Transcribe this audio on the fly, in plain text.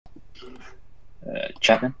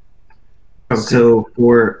Chapman? Okay. So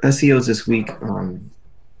for SEOs this week,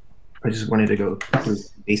 I just wanted to go through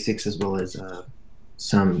basics as well as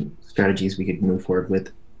some strategies we could move forward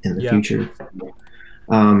with in the future.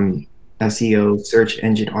 SEO, search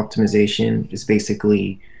engine optimization, is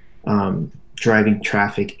basically driving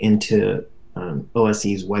traffic into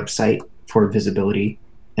OSE's website for visibility.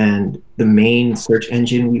 And the main search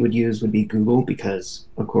engine we would use would be Google because,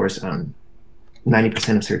 of course,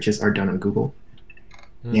 90% of searches are done on Google.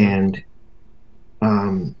 And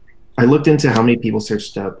I looked into how many people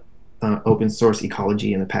searched up open source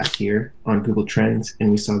ecology in the past year on Google Trends, and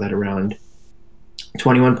we saw that around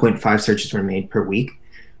 21.5 searches were made per week,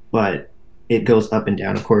 but it goes up and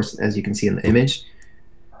down, of course, as you can see in the image.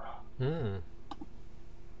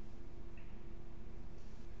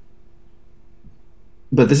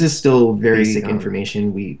 But this is still very basic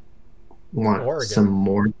information. We want some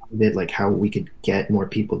more of it, like how we could get more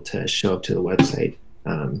people to show up to the website.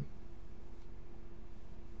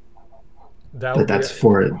 But that's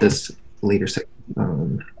for this later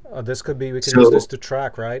section. This could be, we can use this to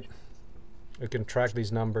track, right? We can track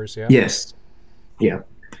these numbers, yeah? Yes. Yeah.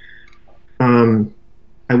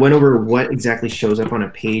 I went over what exactly shows up on a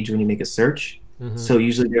page when you make a search. So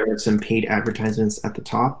usually there are some paid advertisements at the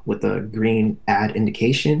top with a green ad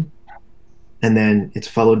indication. And then it's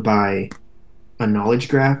followed by a knowledge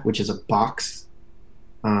graph, which is a box.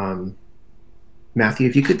 Matthew,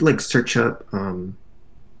 if you could like search up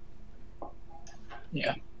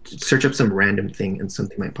search up some random thing and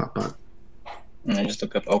something might pop up. And I just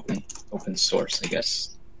look up open source, I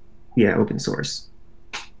guess. Yeah, open source.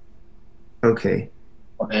 Okay.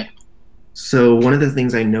 Okay. So one of the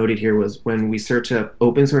things I noted here was when we search up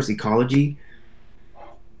open source ecology,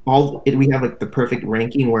 we have like the perfect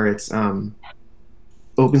ranking where it's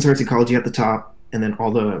open source ecology at the top, and then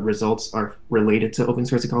all the results are related to open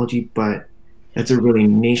source ecology, but that's a really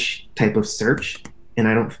niche type of search, and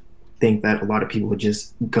I don't think that a lot of people would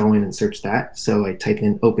just go in and search that. So I typed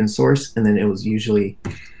in open source, and then it was usually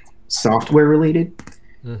software related.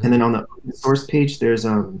 And then on the open source page, there's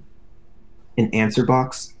an answer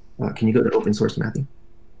box. Can you go to open source, Matthew?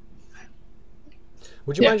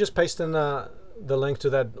 Would you mind just pasting the link to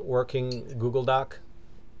that working Google Doc?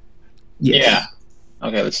 Yes. Yeah.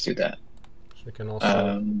 Okay, let's do that. So we can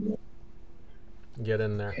also get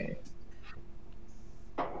in there. Okay.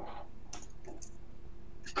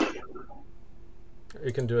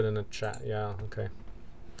 You can do it in the chat. Yeah, okay.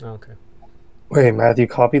 Okay. Wait, Matthew,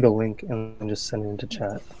 copy the link and just send it into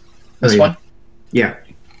chat. This one? Yeah.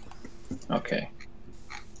 Okay.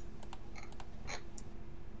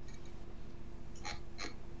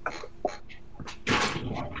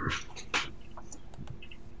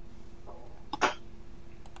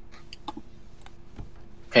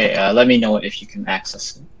 Okay, let me know if you can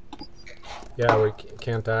access it. Yeah, we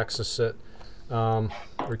can't access it.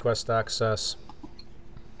 Request access.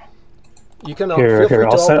 You can here.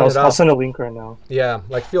 I'll send a link right now. Yeah,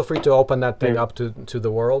 like feel free to open that thing up to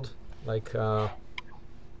the world. Like. Yeah,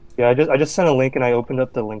 I just sent a link and I opened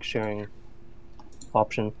up the link sharing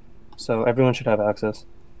option, so everyone should have access.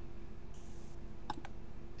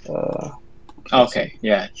 Okay.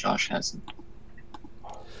 Yeah, Josh has it.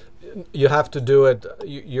 You have to do it.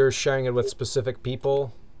 You're sharing it with specific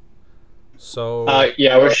people. So.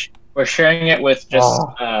 Yeah, we're sharing it with just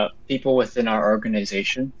people within our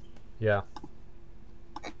organization. Yeah.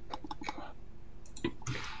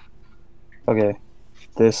 Okay,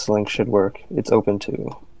 this link should work. It's open to.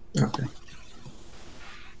 Okay.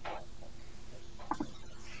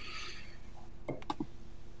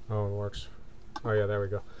 Oh, it works. Oh yeah, there we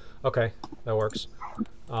go. Okay, that works.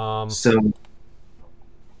 So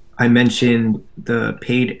I mentioned the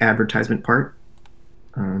paid advertisement part.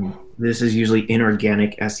 This is usually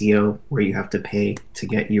inorganic SEO where you have to pay to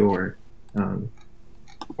get your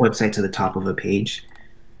website to the top of a page.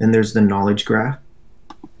 Then there's the knowledge graph.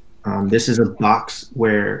 This is a box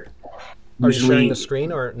where are you sharing the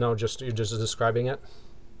screen or no? You're just describing it.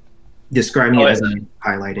 Describing it as I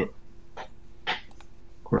highlight it.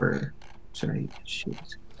 Or should I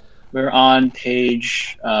choose? We're on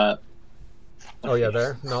page. Oh yeah,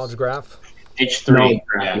 there knowledge graph. Page 3.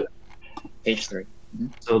 Yeah. Page 3.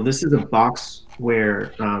 So this is a box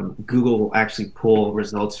where Google will actually pull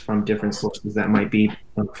results from different sources that might be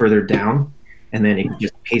further down, and then it can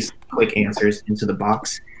just paste quick answers into the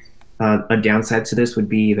box. A downside to this would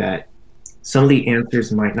be that some of the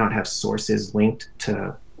answers might not have sources linked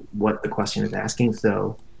to what the question is asking.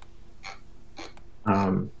 So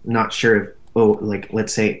not sure if, like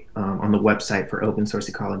let's say on the website for open source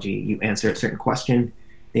ecology, you answer a certain question,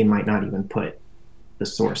 they might not even put the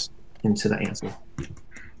source into the answer.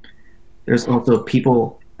 There's also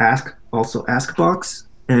ask box,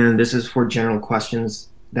 and this is for general questions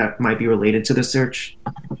that might be related to the search.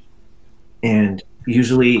 And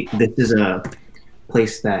usually this is a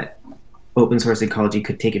place that open source ecology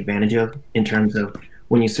could take advantage of in terms of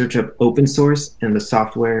when you search up open source and the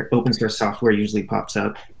software, open source software usually pops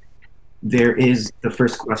up. There is the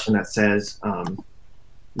first question that says,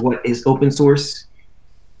 what is open source?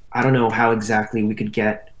 I don't know how exactly we could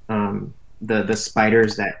get the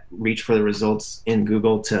spiders that reach for the results in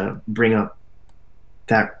Google to bring up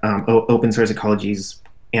that open source ecology's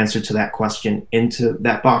answer to that question into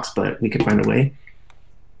that box, but we could find a way.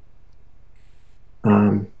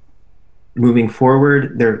 Moving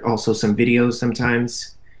forward, there are also some videos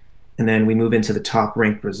sometimes, and then we move into the top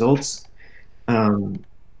ranked results.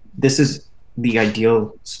 This is the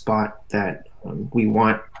ideal spot that we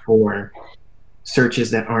want for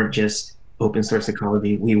searches that aren't just open source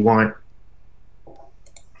ecology. We want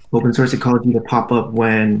open source ecology to pop up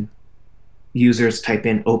when users type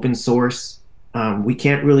in open source. We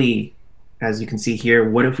can't really, as you can see here,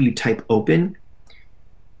 what if you type open?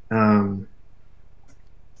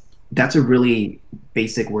 That's a really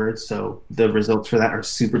basic word, so the results for that are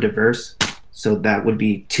super diverse. So that would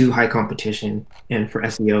be too high competition, and for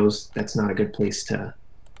SEOs, that's not a good place to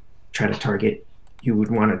try to target. You would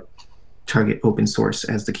want to target open source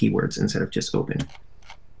as the keywords instead of just open.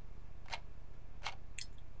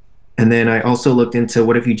 And then I also looked into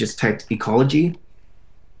what if you just typed ecology,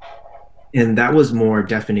 and that was more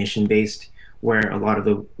definition based, where a lot of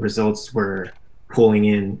the results were pulling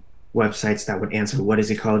in websites that would answer what is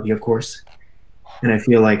ecology, of course. And I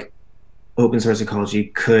feel like open source ecology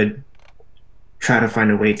could try to find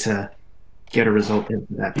a way to get a result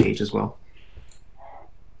into that page as well.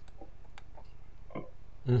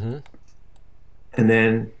 Mm-hmm. And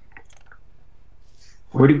then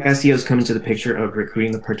where do SEOs come into the picture of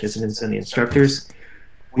recruiting the participants and the instructors?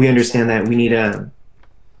 We understand that we need to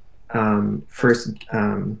first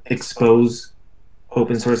expose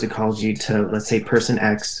open source ecology to, let's say, person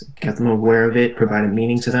X, get them aware of it, provide a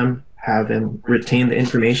meaning to them, have them retain the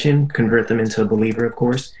information, convert them into a believer, of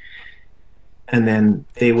course, and then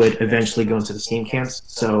they would eventually go into the Steam camps.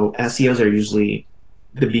 So SEOs are usually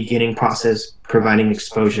the beginning process, providing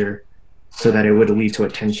exposure so that it would lead to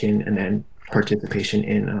attention and then participation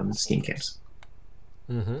in Steam camps.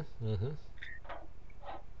 Mm-hmm. Mm-hmm.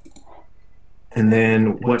 And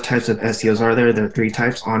then what types of SEOs are there? There are 3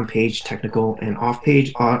 types: on-page, technical, and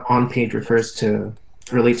off-page. On-page relates to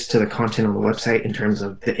the content on the website in terms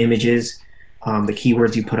of the images, the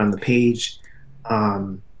keywords you put on the page.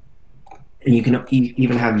 And you can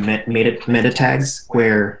even have meta tags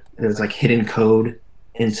where there's like hidden code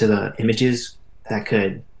into the images that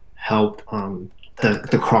could help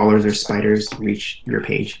the crawlers or spiders reach your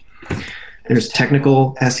page. There's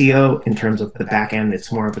technical SEO in terms of the back end.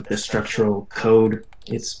 It's more of the structural code.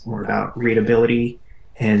 It's more about readability,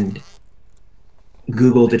 and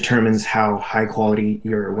Google determines how high quality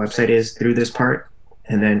your website is through this part.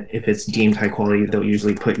 And then if it's deemed high quality, they'll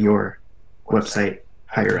usually put your website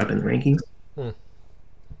higher up in the rankings.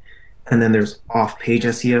 And then there's off-page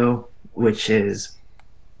SEO, which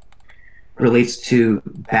relates to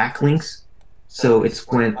backlinks. So it's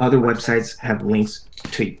when other websites have links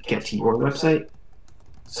to get to your website.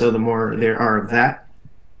 So the more there are of that,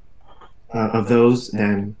 of those,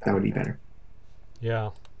 then that would be better.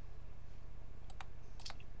 Yeah.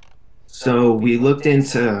 So we looked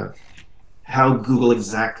into how Google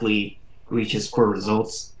exactly reaches for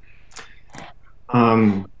results.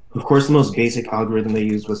 Of course, the most basic algorithm they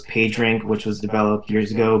used was PageRank, which was developed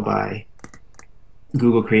years ago by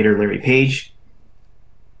Google creator Larry Page.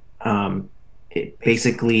 It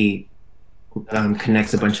basically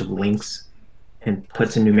connects a bunch of links and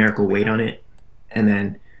puts a numerical weight on it, and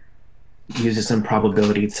then uses some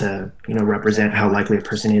probability to represent how likely a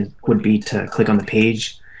person would be to click on the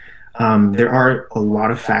page. There are a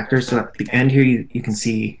lot of factors. So at the end here, you can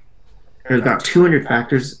see there's about 200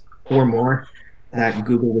 factors or more that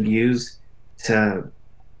Google would use to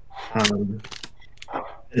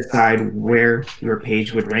decide where your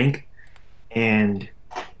page would rank. And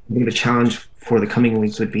I think the challenge for the coming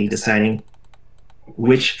weeks would be deciding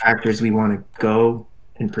which factors we want to go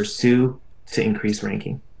and pursue to increase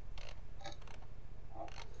ranking.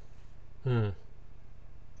 And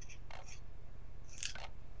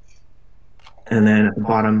then at the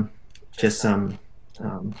bottom, just some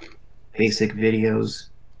basic videos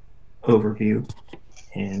overview.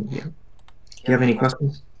 And yeah. Do you have any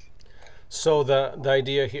questions? So the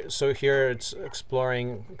idea here, so here it's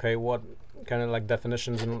exploring, okay, what kind of like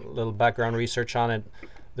definitions and a little background research on it.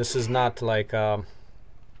 This is not like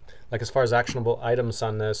as far as actionable items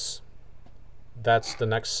on this, that's the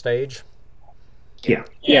next stage.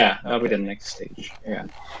 Yeah, that'll be the next stage. Yeah.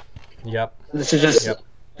 Yep. This is just Yep.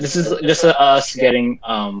 this is just us getting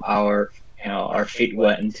our our feet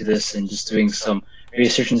wet into this and just doing some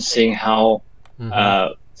research and seeing how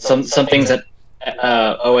some things that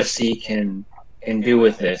OSC can do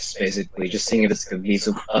with this, basically just seeing if it's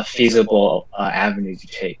a feasible avenue to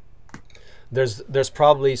take. There's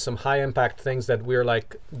probably some high impact things that we're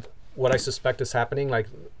like, what I suspect is happening, like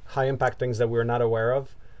high impact things that we're not aware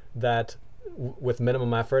of, that with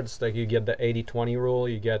minimum efforts, like you get the 80-20 rule,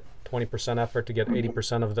 you get 20% effort to get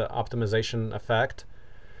 80% of the optimization effect,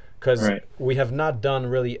 because we have not done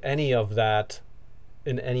really any of that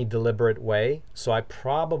in any deliberate way. So I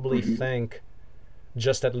probably think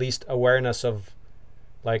just at least awareness of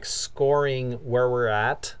like scoring where we're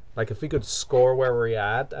at, like if we could score where we're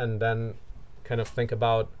at and then kind of think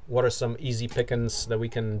about what are some easy pickings that we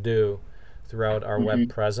can do throughout our web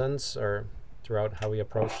presence or throughout how we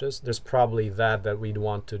approach this. There's probably that we'd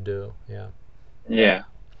want to do. Yeah.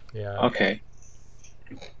 Okay.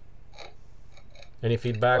 Any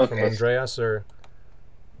feedback from Andreas or?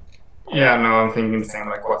 Yeah, no, I'm thinking the same.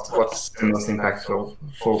 Like, what's the most impactful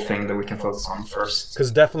full thing that we can focus on first?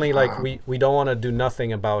 Because definitely, like, we don't want to do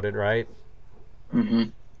nothing about it, right?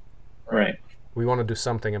 Right. We want to do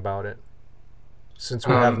something about it, since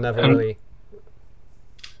we have never really.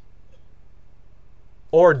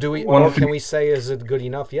 Or do we? Or can we say, is it good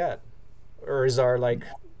enough yet? Or is our like?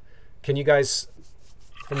 Can you guys,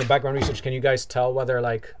 from the background research, can you guys tell whether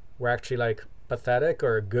like we're actually like pathetic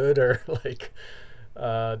or good or like?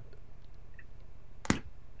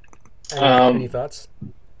 Any thoughts?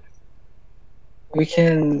 We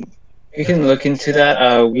can look into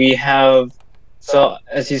that. We have, so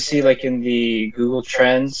as you see, like in the Google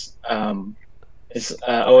Trends, OSC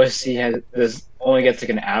only gets like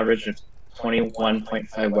an average of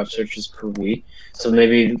 21.5 web searches per week. So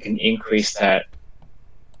maybe we can increase that.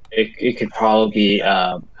 It could probably be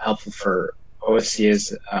helpful for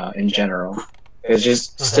OSCs in general. It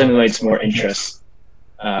just stimulates more interest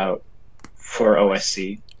for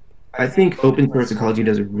OSC. I think Open Source Ecology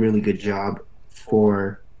does a really good job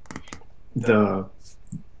for the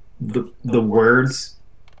words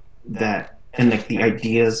that and like the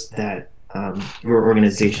ideas that your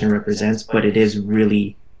organization represents, but it is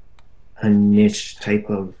really a niche type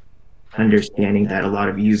of understanding that a lot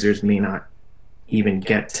of users may not even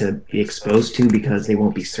get to be exposed to because they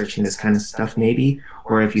won't be searching this kind of stuff maybe.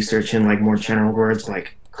 Or if you search in like more general words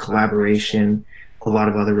like collaboration, a lot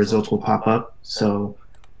of other results will pop up. So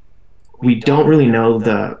we don't really know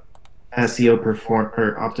the SEO or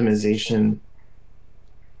optimization,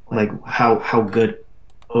 like how good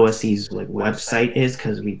OSC's like website is,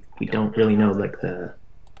 because we don't really know like the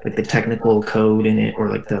technical code in it or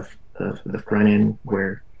like the front end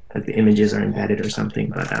where like the images are embedded or something.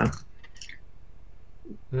 But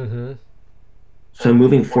so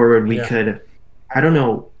moving forward, we could, I don't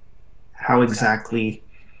know how exactly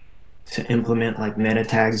to implement like meta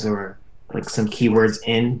tags or like some keywords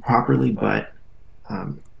in properly, but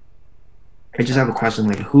I just have a question,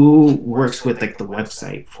 like who works with like the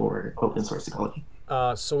website for Open Source Ecology?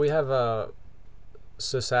 So we have a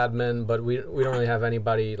sysadmin, but we don't really have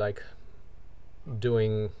anybody like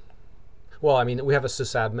doing, well, I mean, we have a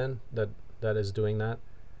sysadmin that is doing that,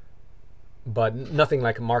 but nothing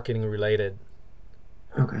like marketing related.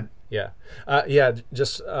 Okay. Yeah.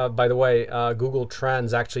 Just by the way, Google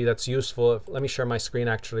Trends, actually, that's useful. Let me share my screen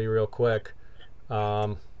actually real quick.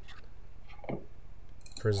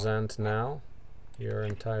 Present now your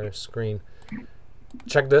entire screen.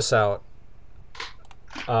 Check this out.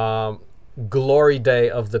 Glory day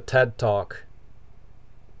of the TED Talk.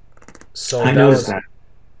 So I noticed that.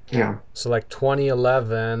 Yeah. So like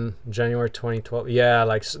 2011, January 2012. Yeah,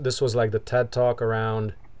 like this was like the TED Talk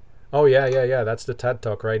around. Oh yeah. That's the TED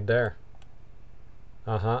Talk right there.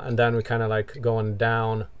 And then we kind of like going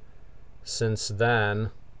down since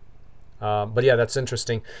then. But yeah, that's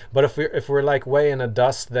interesting. But if we're like way in the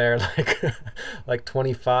dust there, like like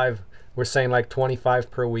 25, we're saying like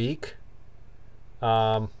 25 per week.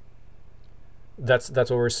 That's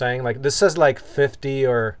what we're saying. Like this says like 50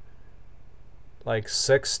 or like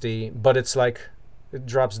 60, but it's like it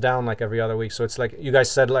drops down like every other week. So it's like you guys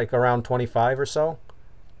said like around 25 or so.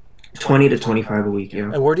 20 to 25 a week, yeah.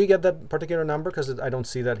 And where do you get that particular number? Because I don't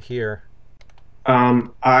see that here.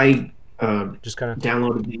 I just kind of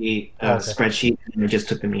downloaded the spreadsheet and I just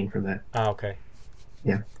took the mean from that. Okay.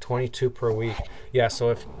 Yeah. 22 per week. Yeah.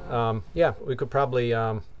 So if we could probably.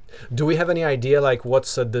 Do we have any idea like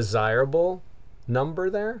what's a desirable number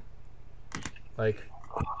there? Like,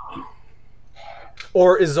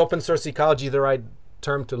 or is Open Source Ecology the right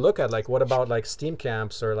term to look at. Like, what about like Steam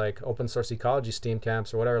camps or like Open Source Ecology Steam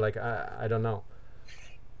camps or whatever? Like, I don't know.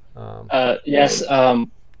 Yes.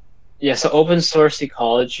 Yeah. So open source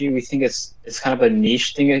ecology, we think it's kind of a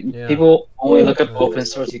niche thing. Yeah. People only look up open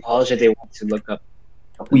source ecology. They want to look up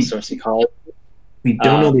open source ecology. We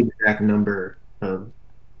don't know the exact number of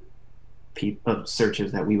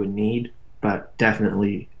searches that we would need, but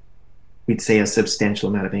definitely we'd say a substantial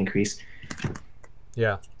amount of increase.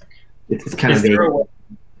 Yeah. It's kind of vague.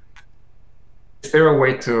 Is there a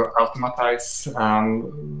way to automatize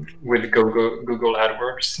with Google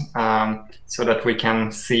AdWords so that we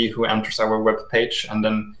can see who enters our web page and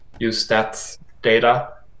then use that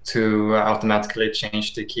data to automatically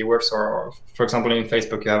change the keywords? Or for example, in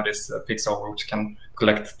Facebook, you have this pixel which can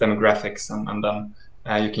collect demographics, and then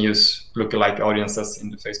you can use lookalike audiences in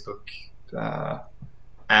the Facebook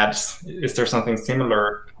ads. Is there something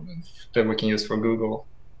similar that we can use for Google?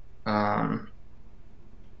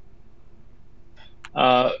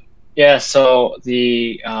 Yeah. So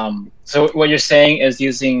so what you're saying is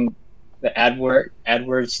using the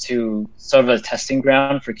AdWords to sort of a testing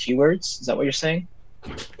ground for keywords. Is that what you're saying?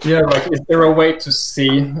 Yeah. Like, is there a way to see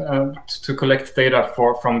to collect data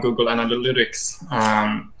from Google Analytics,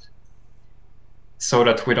 so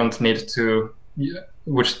that we don't need to,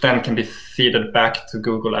 which then can be fed back to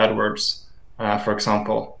Google AdWords, for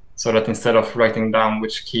example, so that instead of writing down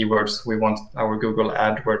which keywords we want our Google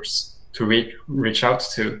AdWords to reach out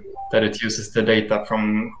to, that it uses the data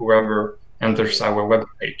from whoever enters our web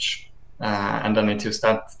page, and then it uses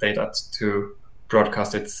that data to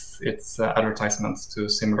broadcast its advertisements to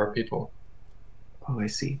similar people. Oh, I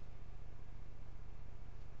see.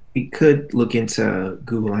 We could look into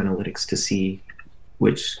Google Analytics to see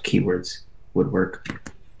which keywords would work.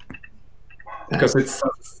 Because it's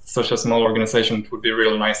such a small organization, it would be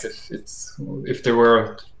real nice if there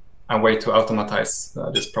were a way to automatize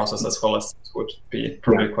this process as well, as it would be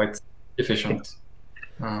probably quite efficient.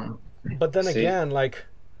 But then again, like,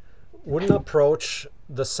 wouldn't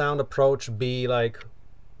the sound approach be like,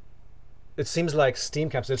 it seems like Steam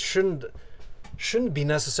camps, it shouldn't be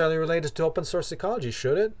necessarily related to open source ecology,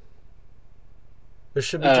 should it? It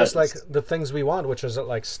should be just like the things we want, which is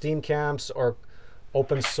like Steam camps or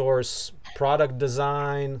open source product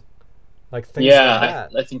design, like things like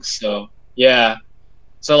that. I think so. Yeah.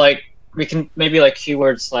 So like we can maybe like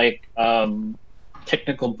keywords like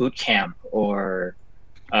technical bootcamp or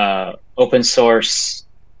open source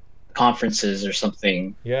conferences or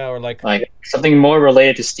something. Yeah, or like something more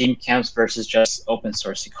related to Steam camps versus just open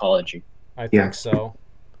source ecology. I think so.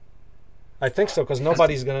 I think so, because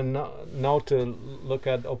nobody's gonna know to look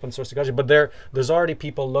at open source ecology, but there's already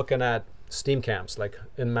people looking at Steam camps like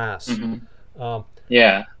in mass. Mm-hmm.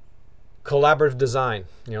 Yeah. Collaborative design,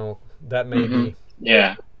 that may be.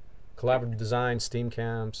 Yeah. Collaborative design, Steam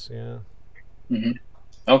camps, yeah. Mm-hmm.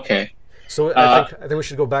 Okay. So I think we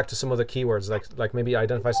should go back to some of the keywords, like maybe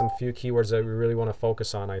identify some few keywords that we really want to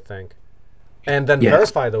focus on, I think, and then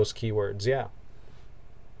verify those keywords. Yeah.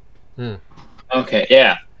 Okay.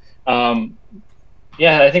 Yeah.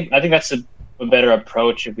 Yeah. I think that's a better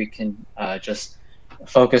approach if we can just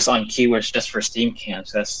focus on keywords just for Steam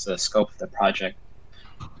camps. That's the scope of the project.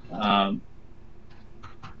 I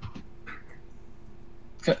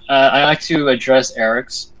like to address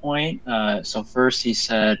Eric's point. So first he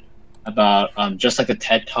said about just like a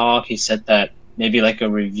TED Talk, he said that maybe like a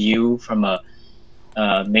review from a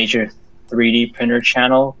major 3D printer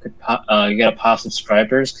channel could get a pop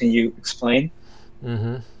subscribers. Can you explain?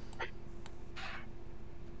 Mm-hmm.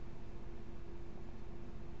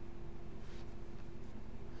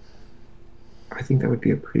 I think that would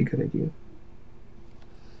be a pretty good idea.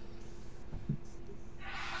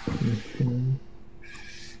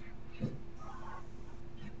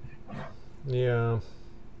 Yeah.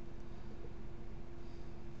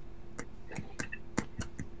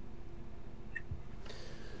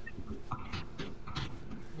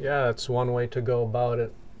 Yeah, that's one way to go about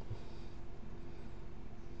it.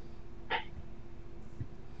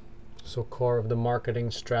 So core of the marketing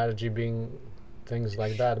strategy being things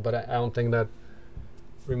like that, but I don't think that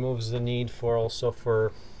removes the need for also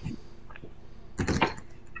for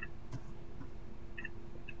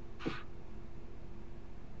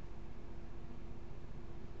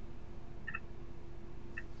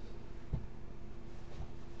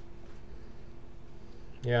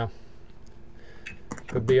yeah,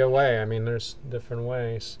 could be a way. I mean, there's different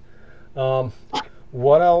ways.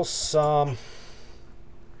 What else?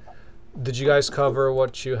 Did you guys cover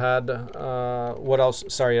what you had? What else?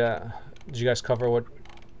 Sorry, did you guys cover what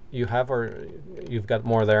you have, or you've got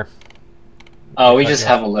more there? Oh, we just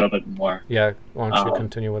have a little bit more. Yeah, why don't you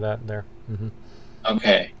continue with that there? Mm-hmm.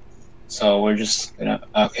 Okay, so we're just gonna,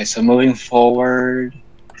 okay, so moving forward,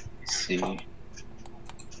 let's see.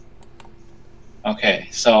 Okay,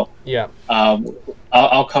 so Yeah.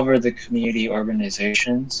 I'll cover the community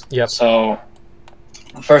organizations. Yep. So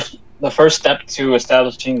the first step to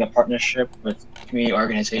establishing the partnership with community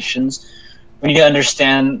organizations, we need to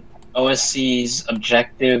understand OSC's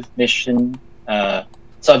objective, mission.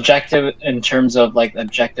 So objective in terms of like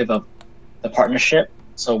objective of the partnership.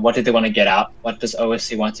 So what did they want to get out? What does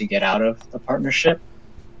OSC want to get out of the partnership?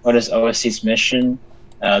 What is OSC's mission?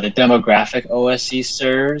 The demographic OSC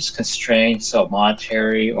serves, constraints, so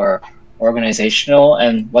monetary or organizational,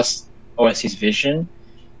 and what's OSC's vision?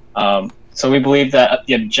 So we believe that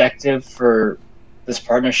the objective for this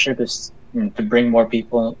partnership is to bring more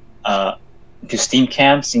people to STEAM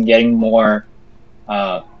camps and getting more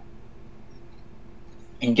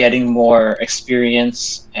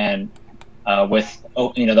experience and with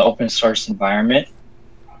the open source environment,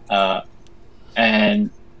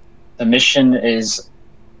 and the mission is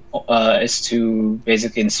to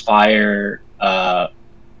basically inspire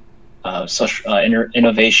social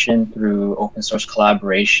innovation through open source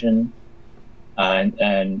collaboration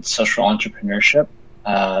and social entrepreneurship.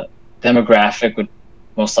 Demographic would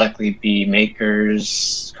most likely be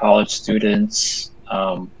makers, college students,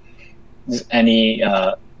 any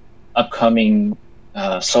upcoming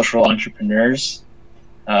social entrepreneurs.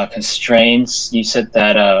 Constraints, you said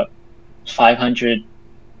that $500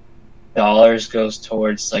 goes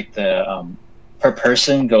towards like the per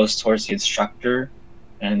person goes towards the instructor,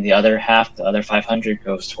 and the other half, the other 500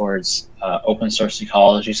 goes towards open source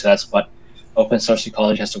ecology. So that's what open source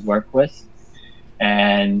ecology has to work with.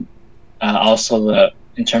 And also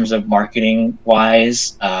in terms of marketing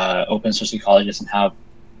wise, open source ecology doesn't have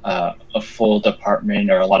a full department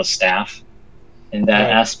or a lot of staff in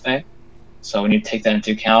that aspect. So we need to take that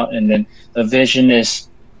into account. And then the vision is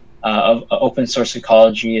of open source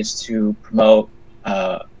ecology is to promote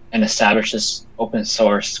and establish this open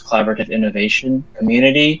source collaborative innovation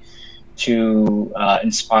community to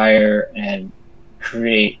inspire and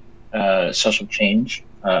create social change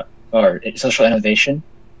or social innovation.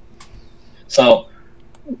 So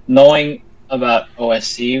knowing about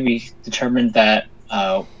OSC, we determined that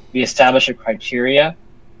we established a criteria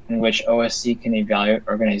in which OSC can evaluate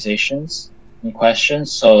organizations in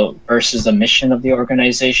questions. So versus the mission of the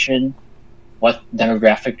organization, what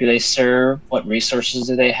demographic do they serve, what resources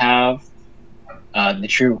do they have,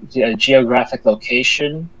 the geographic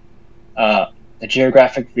location, the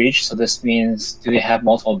geographic reach. So this means, do they have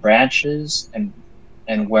multiple branches, and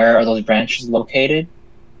where are those branches located?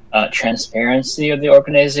 Transparency of the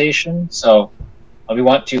organization. So we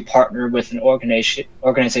want to partner with an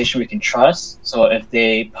organization we can trust. So if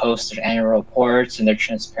they post their annual reports and they're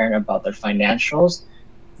transparent about their financials,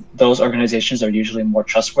 those organizations are usually more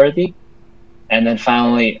trustworthy. And then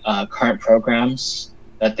finally, current programs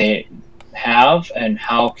that they have, and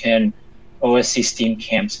how can OSC STEAM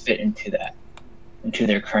camps fit into that, into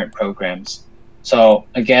their current programs. So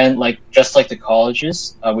again, just like the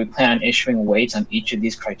colleges, we plan on issuing weights on each of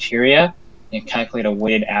these criteria and calculate a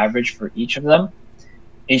weighted average for each of them,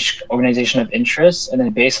 each organization of interest. And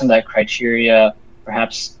then based on that criteria,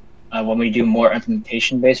 perhaps when we do more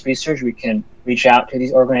implementation-based research, we can reach out to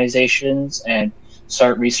these organizations and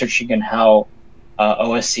start researching on how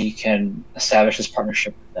OSC can establish this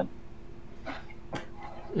partnership with them.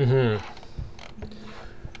 Mm-hmm.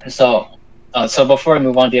 So before I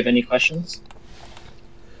move on, do you have any questions?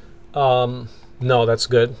 No, that's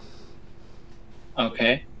good.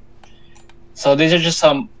 Okay. So these are just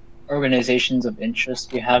some organizations of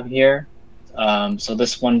interest we have here. So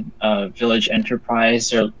this one, Village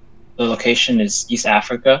Enterprise, the location is East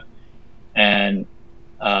Africa, and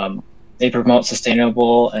they promote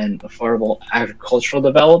sustainable and affordable agricultural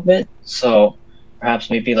development. So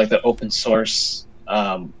perhaps maybe like the open source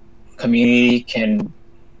community can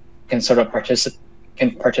sort of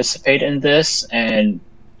participate in this, and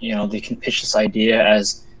they can pitch this idea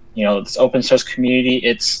as this open source community.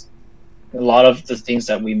 It's a lot of the things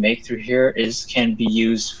that we make through here can be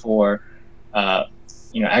used for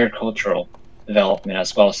agricultural development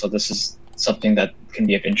as well. So this is something that can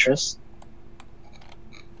be of interest.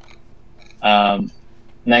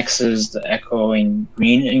 Next is the Echoing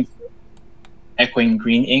Green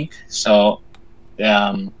Inc. So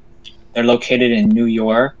they're located in New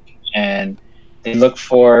York, and they look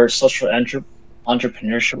for social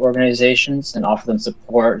entrepreneurship organizations and offer them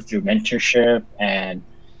support through mentorship and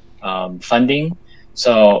funding.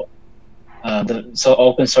 So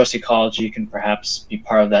open source ecology can perhaps be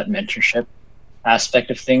part of that mentorship aspect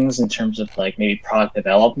of things in terms of like maybe product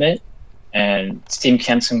development and STEAM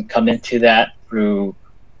camps can come into that through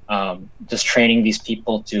just training these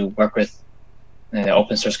people to work with the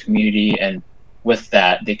open source community, and with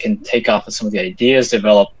that, they can take off of some of the ideas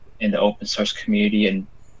developed in the open source community and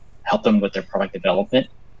help them with their product development.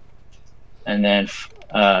 And then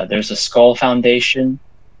there's a Skull Foundation.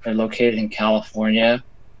 They're located in California.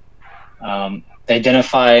 They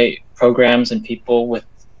identify programs and people with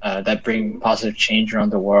that bring positive change around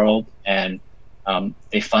the world, and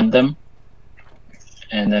they fund them.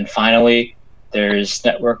 And then finally, there's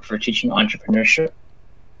Network for Teaching Entrepreneurship.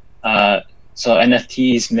 So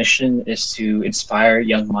NFT's mission is to inspire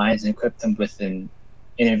young minds and equip them with an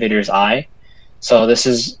innovator's eye. So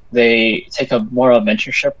they take a more of a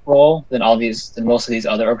mentorship role than most of these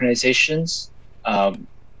other organizations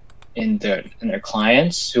in their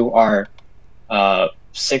clients, who are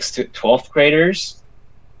 6th to 12th graders,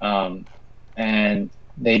 and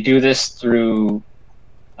they do this through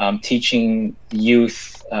teaching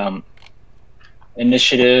youth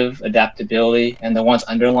initiative, adaptability, and the ones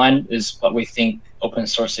underlined is what we think Open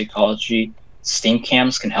Source Ecology STEAM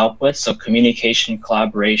camps can help with. So communication,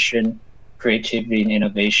 collaboration, creativity and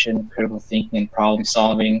innovation, critical thinking and problem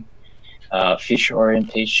solving, future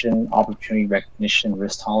orientation, opportunity recognition,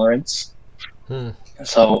 risk tolerance.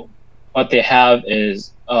 So what they have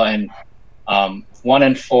is, 1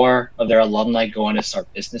 in 4 of their alumni go on to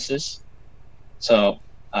start businesses. So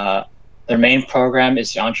their main program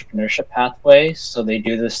is the entrepreneurship pathway. So they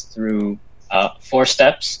do this through 4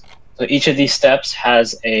 steps. So each of these steps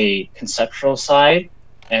has a conceptual side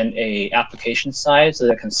and a application side. So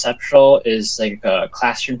the conceptual is like a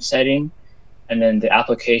classroom setting, and then the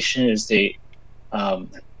application is they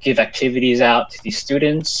give activities out to these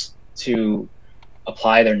students to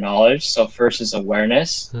apply their knowledge. So first is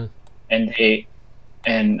awareness, and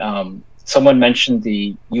someone mentioned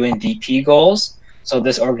the UNDP goals. So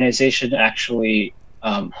this organization actually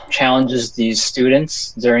challenges these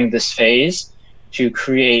students during this phase to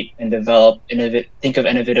create and develop, think of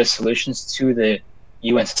innovative solutions to the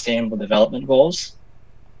UN Sustainable Development Goals.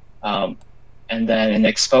 And then in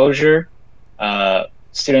exposure,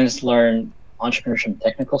 students learn entrepreneurship and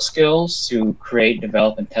technical skills to create,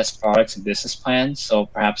 develop, and test products and business plans. So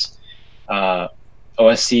perhaps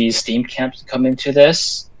OSC's STEAM camps come into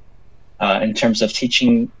this in terms of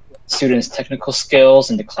teaching students technical skills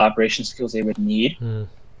and the collaboration skills they would need.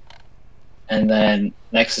 And then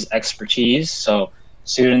next is expertise. So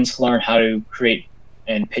students learn how to create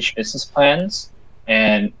and pitch business plans,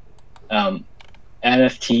 and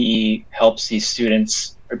NFTE helps these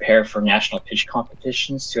students prepare for national pitch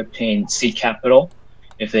competitions to obtain seed capital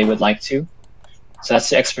if they would like to. So that's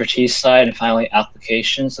the expertise side. And finally,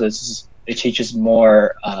 application. So it teaches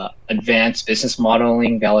more advanced business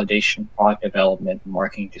modeling, validation, product development,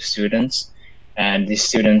 marketing to students. And these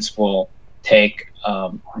students will take,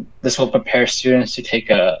 this will prepare students to take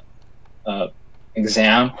a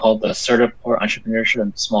exam called the Certiport Entrepreneurship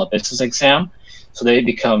and Small Business Exam. So they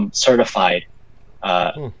become certified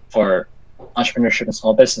for entrepreneurship and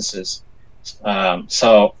small businesses.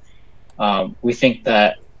 We think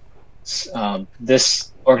that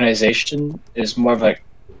this organization is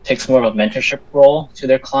takes more of a mentorship role to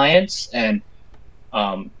their clients, and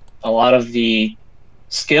a lot of the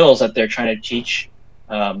skills that they're trying to teach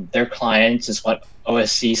their clients is what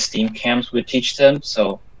OSC STEAM camps would teach them.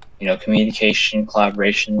 So, communication,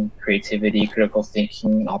 collaboration, creativity, critical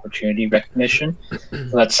thinking, opportunity recognition.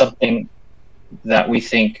 So that's something that we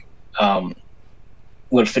think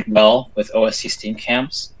would fit well with OSC STEAM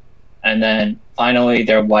camps. And then finally,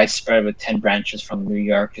 they're widespread with 10 branches from New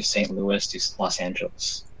York to St. Louis to Los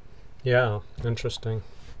Angeles. Yeah, interesting.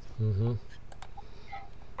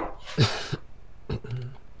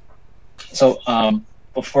 So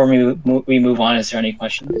before we move on, is there any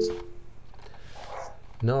questions?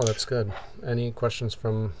 No, that's good. Any questions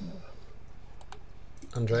from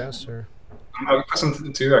Andreas or? I have a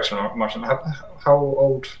question to you, actually, Marcin. How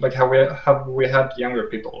old? Like, have we had younger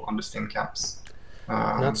people on the STEAM camps?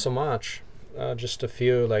 Not so much. Just a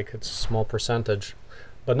few. Like, it's a small percentage.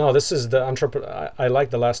 But no, this is the I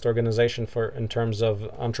like the last organization in terms of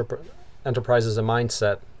enterprise as a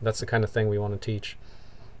mindset. That's the kind of thing we want to teach.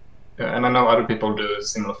 Yeah, and I know other people do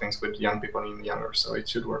similar things with young people and even younger, so it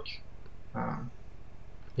should work.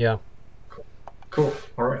 Yeah. Cool.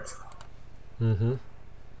 All right.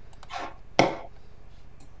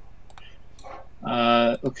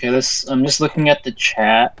 Okay, I'm just looking at the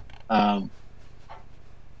chat.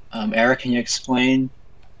 Eric, can you explain?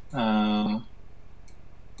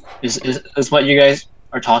 Is what you guys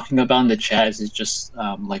are talking about in the chat, is it just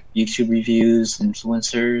like YouTube reviews,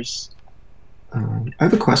 influencers? I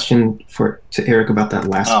have a question to Eric about that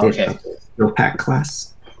last bit. Okay. skill pack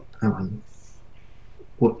class.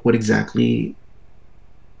 What exactly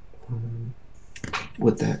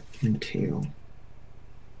would that entail?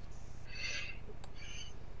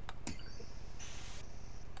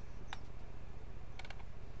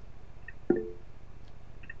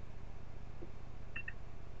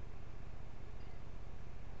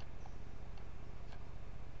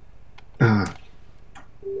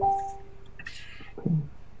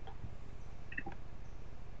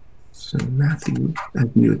 So Matthew, as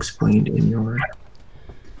you explained in your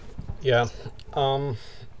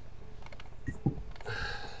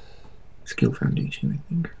skill foundation, I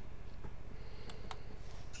think.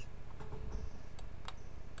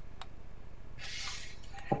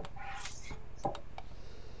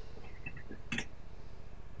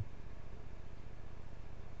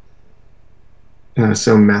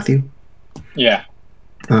 So Matthew? Yeah.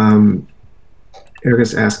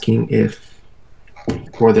 Erica's asking if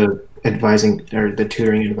for the advising or the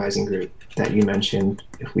tutoring advising group that you mentioned,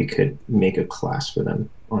 if we could make a class for them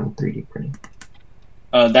on 3D printing.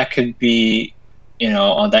 That could be,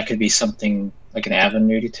 that could be something like an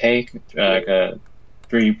avenue to take, like a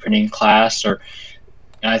 3D printing class, or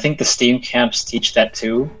I think the STEAM camps teach that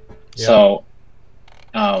too. Yeah. So,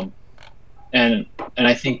 and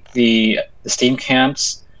I think the STEAM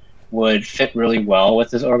camps would fit really well with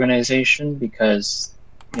this organization because,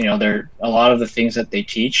 they're a lot of the things that they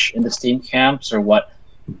teach in the STEAM camps are what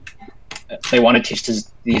they want to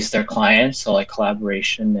teach their clients. So like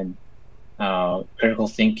collaboration and critical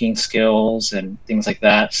thinking skills and things like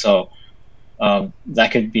that. So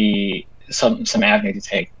that could be some avenue to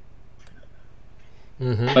take.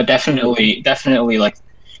 Mm-hmm. But definitely, like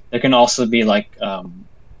there can also be like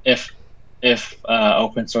if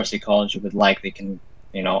Open Source Ecology would like, they can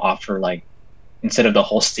offer like, instead of the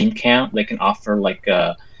whole STEAM camp, they can offer like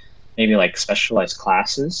maybe like specialized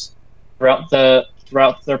classes throughout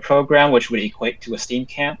their program, which would equate to a STEAM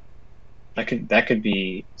camp. That could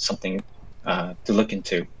be something to look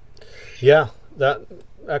into. Yeah, that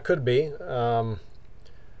could be. I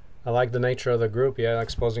like the nature of the group. Yeah,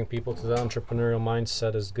 exposing people to the entrepreneurial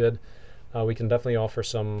mindset is good. We can definitely offer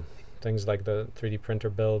some things like the 3D printer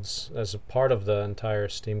builds as a part of the entire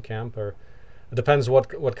STEAM camp, or it depends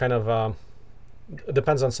what kind of it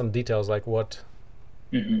depends on some details, like what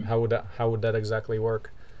mm-hmm. how would that exactly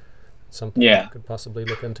work. Something we could possibly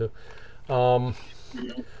look into.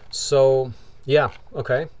 So yeah,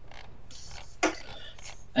 okay.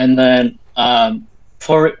 And then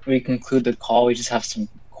before we conclude the call, we just have some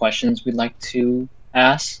questions we'd like to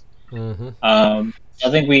ask. Mm-hmm. I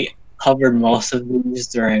think we covered most of these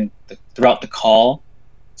throughout the call.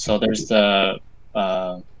 So there's the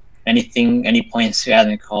any points to add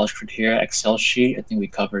in the college criteria Excel sheet. I think we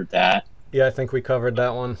covered that. Yeah, I think we covered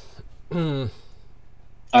that one.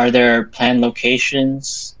 Are there planned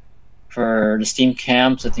locations for the STEAM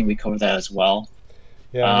camps? I think we covered that as well.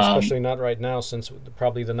 Yeah, especially not right now, since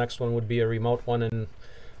probably the next one would be a remote one in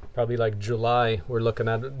probably like July. We're looking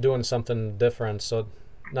at doing something different, so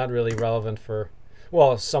not really relevant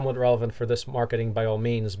somewhat relevant for this marketing by all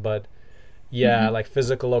means, but yeah, mm-hmm. like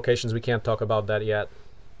physical locations, we can't talk about that yet.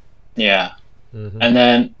 Yeah. Mm-hmm. And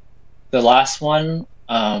then the last one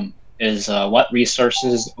is what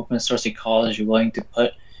resources Open Source Ecology is willing to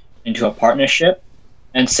put into a partnership.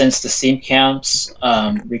 And since the STEAM camps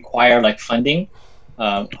require like funding,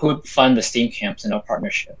 who would fund the STEAM camps in a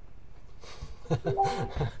partnership? It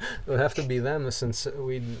would have to be them, since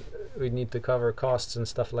we'd need to cover costs and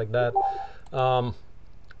stuff like that.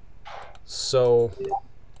 So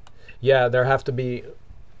yeah, there have to be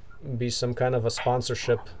some kind of a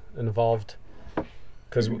sponsorship involved,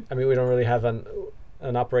 because I mean we don't really have an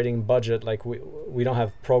operating budget. Like we don't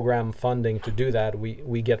have program funding to do that.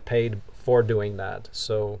 We get paid for doing that,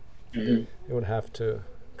 so mm-hmm. it would have to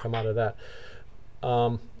come out of that.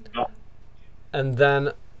 And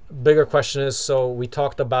then bigger question is, so we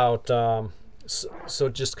talked about so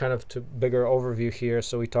just kind of to bigger overview here.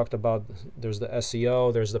 So we talked about there's the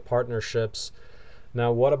SEO, there's the partnerships.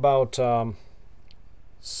 Now what about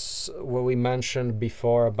what we mentioned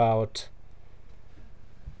before about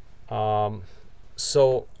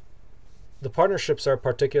so the partnerships are a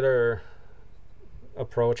particular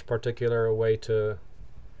approach, particular way to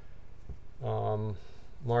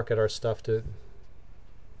market our stuff to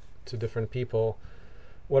different people.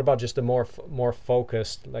 What about just a more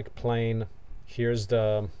focused, like plain, here's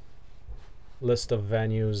the list of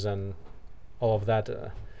venues and all of that?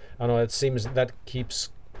 I don't know, it seems that keeps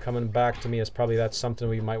coming back to me as probably that's something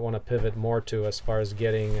we might want to pivot more to, as far as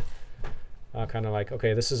getting kind of like,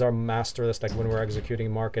 okay, this is our master list, like when we're executing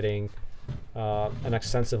marketing, an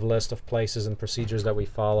extensive list of places and procedures that we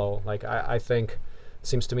follow. Like I think it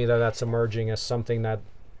seems to me that that's emerging as something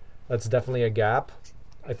that's definitely a gap.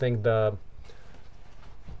 I think the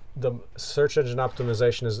search engine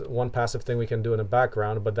optimization is one passive thing we can do in the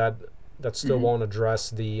background, but that still won't address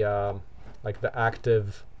the like the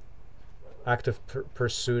active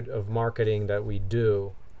pursuit of marketing that we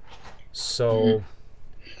do. So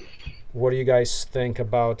what do you guys think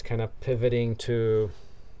about kind of pivoting to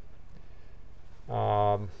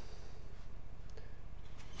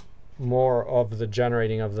more of the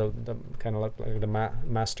generating of the kind of like the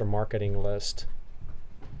master marketing list?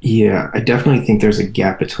 Yeah, I definitely think there's a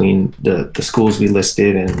gap between the schools we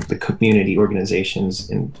listed and the community organizations,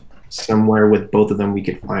 and somewhere with both of them we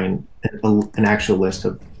could find an actual list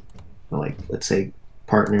of, like, let's say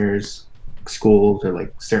partners, schools, or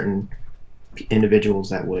like certain individuals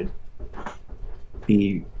that would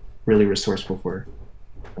be really resourceful for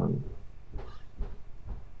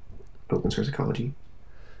open source ecology.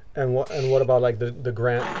 And what about like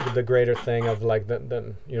the greater thing of like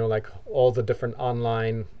the you know, like all the different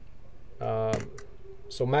online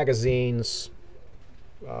so magazines,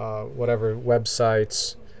 whatever,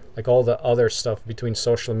 websites, like all the other stuff between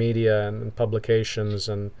social media and publications,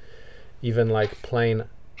 and even like plain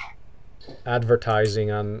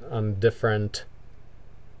advertising on different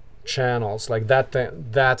channels, like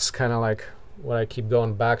that's kind of like what I keep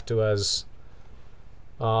going back to as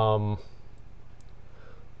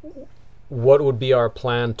what would be our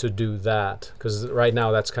plan to do that, because right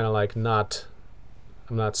now that's kind of like I'm not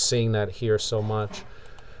seeing that here so much.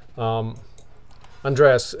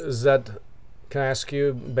 Andreas, can I ask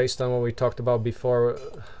you, based on what we talked about before,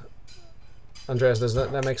 Andreas, does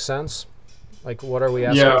that make sense? Like, what are we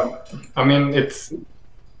asking? Yeah, I mean, it's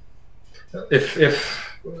of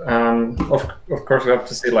course we have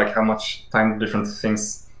to see like how much time different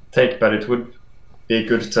things take, but it would be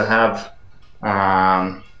good to have,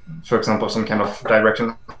 for example, some kind of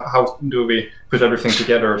direction. How do we put everything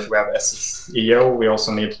together? If we have SEO, we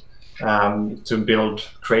also need to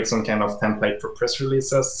create some kind of template for press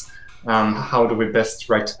releases. How do we best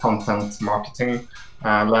write content marketing,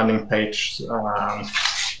 landing page,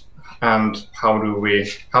 and how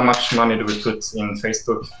much money do we put in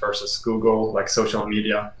Facebook versus Google, like social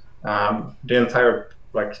media, the entire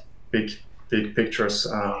like big pictures.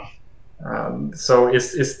 So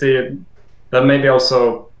that maybe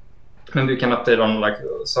also, maybe you can update on like,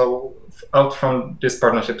 so out from these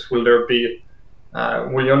partnerships, will your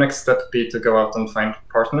next step be to go out and find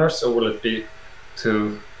partners, or will it be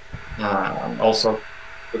to also,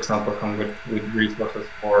 for example, come with resources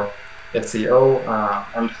for SEO,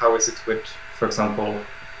 and how is it with, for example,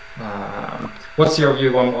 what's your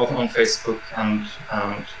view on Facebook and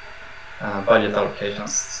budget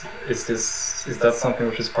allocations? Is that something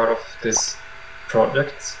which is part of this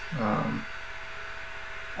project?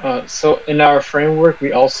 So in our framework, we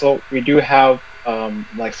do have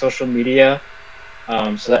like social media.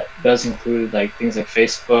 So that does include like things like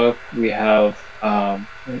Facebook. We have let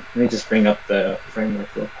me just bring up the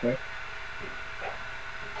framework real quick.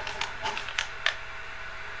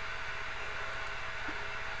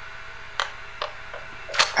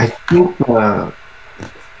 I think the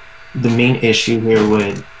main issue here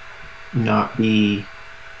would not be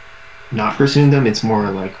not pursuing them. It's more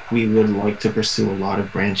like we would like to pursue a lot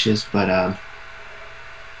of branches, but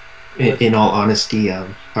in all honesty,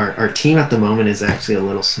 our team at the moment is actually a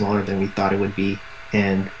little smaller than we thought it would be,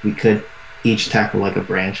 and we could each tackle like a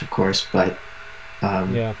branch, of course, but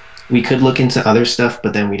yeah, we could look into other stuff,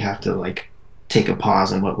 but then we'd have to like take a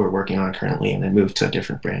pause on what we're working on currently and then move to a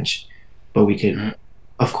different branch. But we could,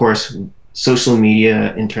 of course, social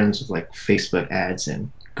media in terms of like Facebook ads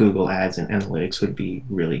and Google ads and analytics would be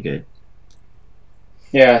really good.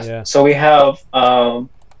 Yeah. So we have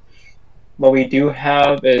what we do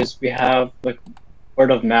have is we have like word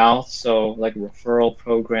of mouth, so like referral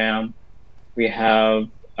program. We have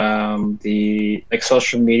the like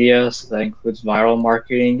social media, so that includes viral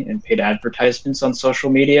marketing and paid advertisements on social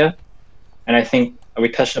media. And I think we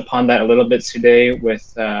touched upon that a little bit today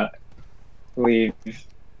with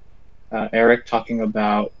Eric talking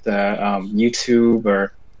about the YouTube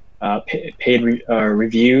or paid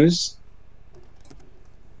reviews.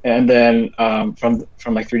 And then from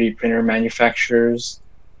like 3D printer manufacturers,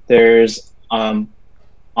 there's AdWords.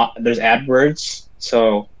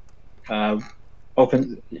 So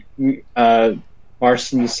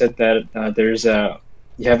Marcin, you said that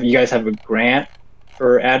you guys have a grant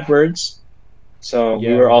for AdWords. So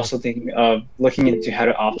we were also thinking of looking into how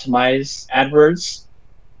to optimize AdWords,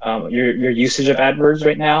 your usage of AdWords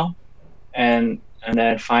right now, and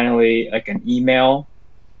then finally like an email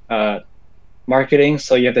marketing.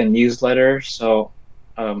 So you have the newsletter. So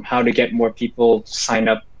how to get more people to sign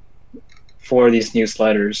up for these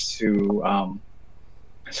newsletters to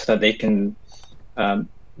so that they can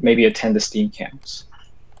maybe attend the STEAM camps.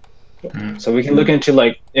 So we can look into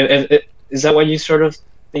like, is that what you sort of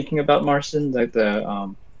thinking about, Marcin? Like the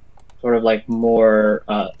sort of like more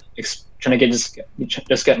trying to just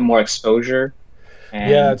get more exposure,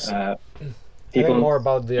 and Yeah, it's people I think more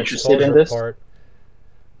about the interested exposure in this part.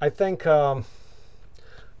 I think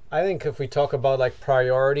if we talk about like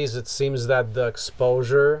priorities, it seems that the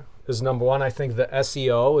exposure is number one. I think the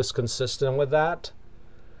SEO is consistent with that.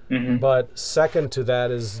 Mm-hmm. But second to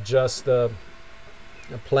that is just the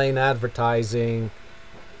plain advertising.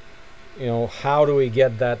 You know, how do we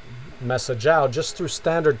get that message out? Just through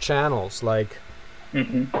standard channels, like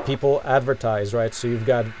people advertise, right? So you've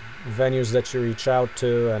got venues that you reach out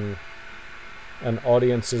to and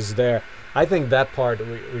audiences there. I think that part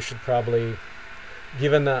we should probably,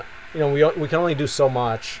 given that, you know, we can only do so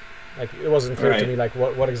much. Like, it wasn't clear to me like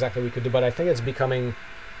what exactly we could do, but I think it's becoming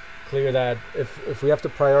clear that if we have to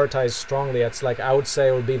prioritize strongly, it's like, I would say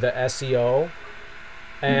it would be the SEO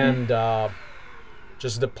and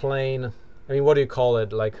just the plain, I mean, what do you call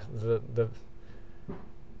it? Like the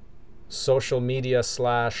social media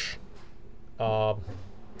slash I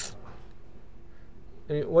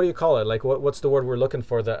mean, what do you call it? Like, what's the word we're looking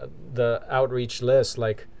for? The outreach list,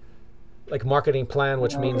 like marketing plan,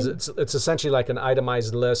 which means it's essentially like an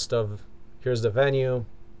itemized list of, here's the venue,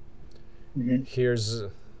 here's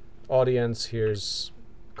audience, here's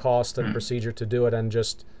cost and procedure to do it, and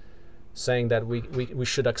just saying that we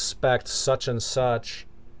should expect such and such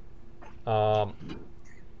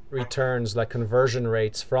returns, like conversion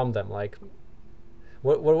rates from them. Like,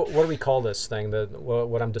 what do we call this thing?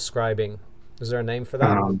 What I'm describing? Is there a name for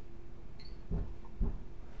that?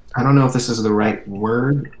 I don't know if this is the right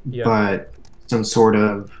word, but some sort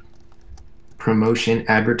of promotion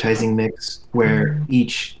advertising mix where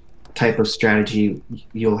each type of strategy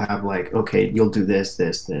you'll have like, okay, you'll do this,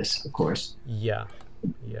 of course. Yeah.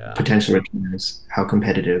 Potential returns, how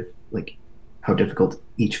competitive, like how difficult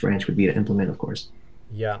each branch would be to implement, of course.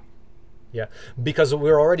 Yeah. Because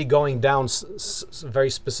we're already going down very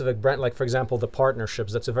specific branch, like for example, the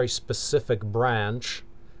partnerships, that's a very specific branch,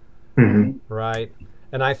 right?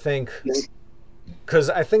 And I think, because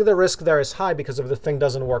I think the risk there is high, because if the thing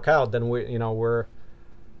doesn't work out, then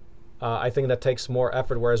I think that takes more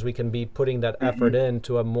effort, whereas we can be putting that effort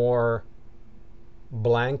into a more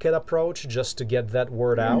blanket approach just to get that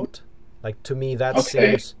word out. Like, to me, that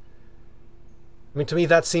seems, I mean, to me,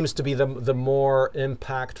 that seems to be the more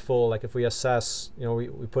impactful. Like, if we assess, you know,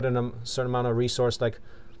 we put in a certain amount of resource, like,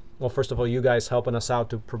 well, first of all, you guys helping us out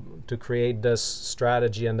to create this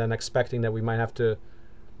strategy, and then expecting that we might have to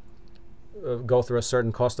go through a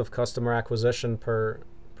certain cost of customer acquisition per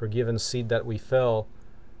given seat that we fill.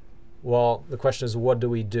 Well, the question is, what do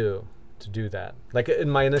we do to do that? Like, in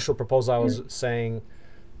my initial proposal, I was saying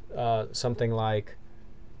something like,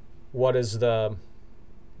 what is the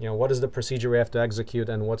procedure we have to execute,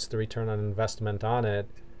 and what's the return on investment on it?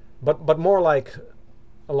 But more like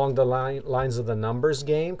along the lines of the numbers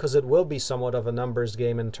game, because it will be somewhat of a numbers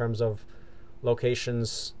game in terms of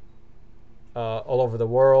locations all over the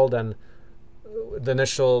world, and the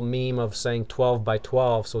initial meme of saying 12 by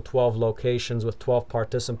 12, so 12 locations with 12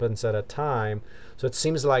 participants at a time. So it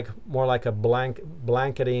seems like more like a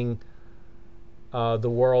blanketing the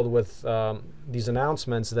world with these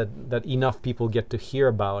announcements that enough people get to hear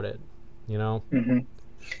about it, you know?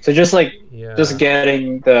 So just like just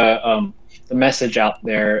getting the message out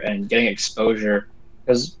there and getting exposure,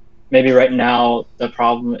 because maybe right now the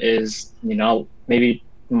problem is, you know, maybe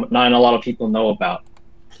not a lot of people know about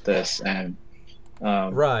this, and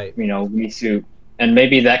you know, we need to, and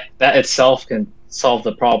maybe that itself can solve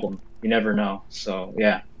the problem. You never know. So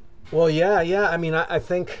well, I mean, I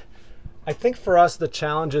think for us the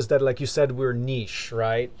challenge is that, like you said, we're niche,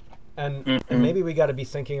 right? And maybe we got to be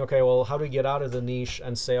thinking, okay, well, how do we get out of the niche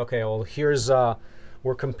and say, okay, well, here's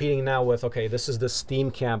we're competing now with, okay, this is the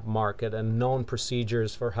STEAM camp market and known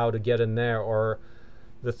procedures for how to get in there, or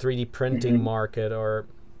the 3D printing market, or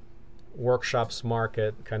workshops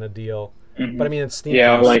market kind of deal. But I mean, it's STEAM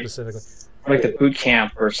camp specifically. Like the boot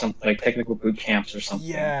camp or something, like technical boot camps or something.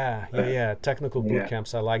 Yeah. Technical boot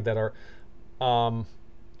camps, I like that. Or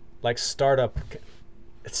like startup,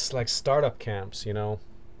 it's like startup camps, you know.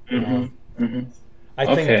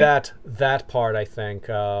 I think that part, I think.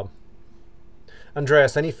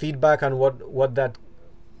 Andreas, any feedback on what that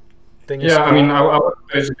thing is? Yeah, I mean, I would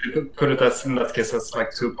basically put it as, in that case, as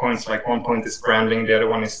like 2 points. Like, one point is branding, the other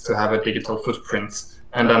one is to have a digital footprint.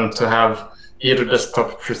 and then to have either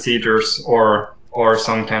desktop procedures or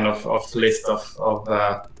some kind of list of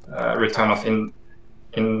return of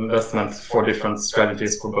investment for different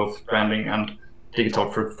strategies for both branding and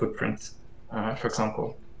digital footprint, for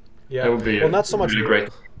example. Yeah, that would be not so much really great.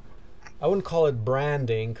 I wouldn't call it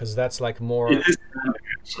branding, because that's like more. It is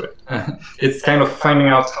it's kind of finding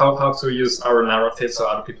out how to use our narrative so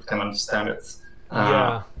other people can understand it.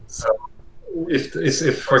 Yeah. So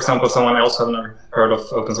if for example someone else has never heard of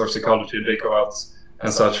open source ecology, they go out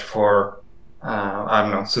and search for I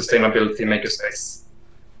don't know, sustainability makerspace.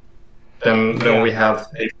 Then we have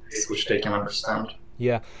a place which they can understand.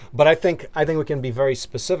 Yeah, but I think we can be very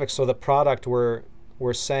specific. So the product we're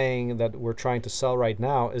saying that we're trying to sell right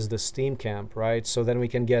now is the Steam Camp, right? So then we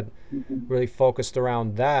can get really focused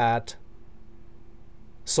around that.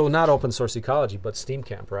 So not open source ecology, but Steam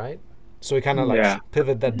Camp, right? So we kind of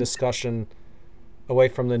pivot that discussion away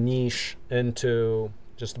from the niche into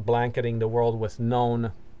just blanketing the world with a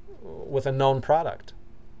known product.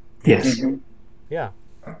 Yes. Yeah.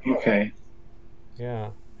 Okay.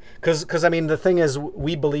 Yeah. Because I mean, the thing is,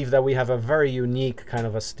 we believe that we have a very unique kind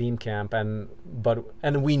of a Steam Camp, and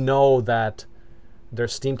we know that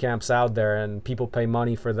there's Steam Camps out there, and people pay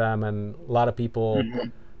money for them, and a lot of people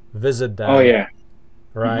visit them. Oh yeah.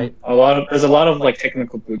 Right. There's a lot of like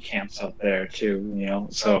technical boot camps out there too.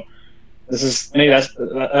 So this is maybe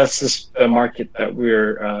that's just the market that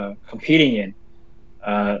we're competing in.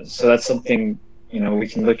 So that's something we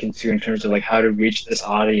can look into in terms of like how to reach this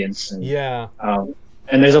audience. And,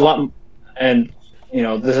 and there's a lot,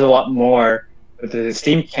 there's a lot more with the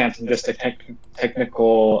Steam camps than just the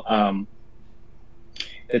technical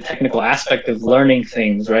aspect of learning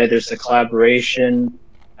things, right? There's the collaboration,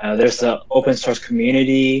 there's the open source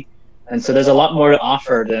community, and so there's a lot more to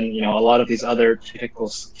offer than a lot of these other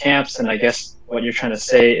technical camps. And I guess what you're trying to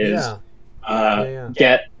say is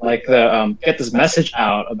get this message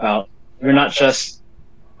out about we're not just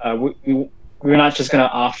we're not just going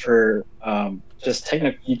to offer just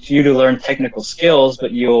you to learn technical skills,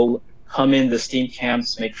 but you'll come in the Steam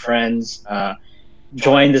camps, make friends,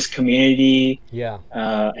 join this community,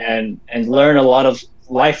 and learn a lot of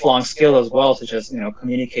lifelong skill as well, such as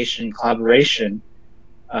communication, collaboration.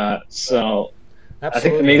 So absolutely. I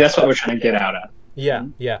think maybe that's what we're trying to get out of. Yeah,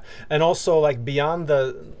 yeah, and also like beyond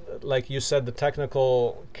like you said, the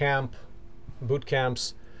technical boot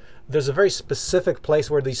camps. There's a very specific place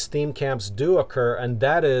where these Steam camps do occur, and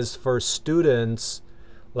that is for students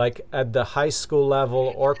like at the high school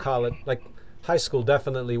level or college, like high school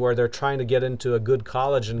definitely, where they're trying to get into a good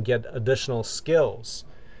college and get additional skills.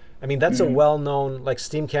 I mean, that's a well-known, like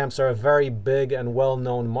Steam camps are a very big and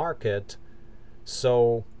well-known market.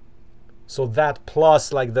 So that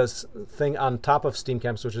plus like this thing on top of Steam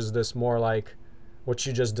camps, which is this more like what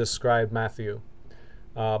you just described, Matthew.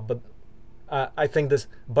 I think this,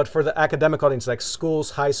 but for the academic audience, like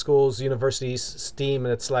schools, high schools, universities, STEAM,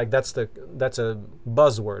 it's like that's a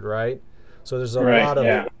buzzword, right? So there's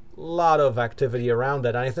a lot of activity around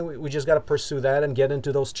that, and I think we just got to pursue that and get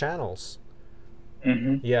into those channels.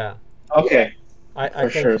 Yeah. Okay. I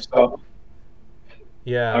think, sure. So.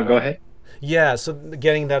 Yeah. Oh, go ahead. Yeah. So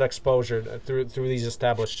getting that exposure through these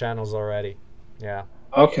established channels already. Yeah.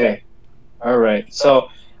 Okay. All right. So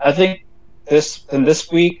I think. This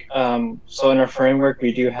week, so in our framework,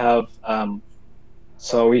 we do have,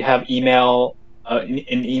 so we have email, an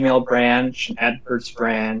email branch, an AdWords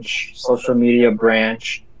branch, social media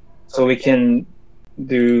branch. So we can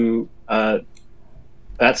do that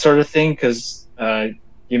sort of thing because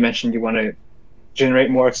you mentioned you want to generate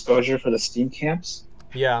more exposure for the Steam camps.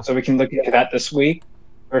 Yeah. So we can look into that this week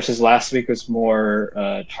versus last week was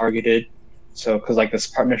more targeted. So because like this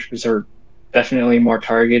partnerships are definitely more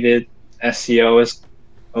targeted. SEO is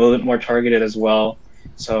a little bit more targeted as well,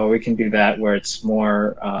 so we can do that where it's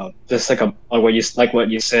more just like what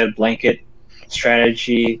you said, blanket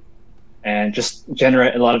strategy, and just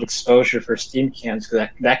generate a lot of exposure for Steam camps because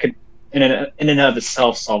that could in and of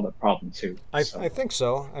itself solve the problem too. I think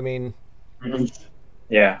so. I mean,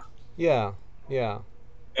 yeah.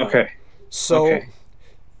 Okay. So,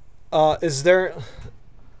 is there?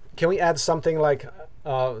 Can we add something like?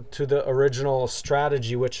 To the original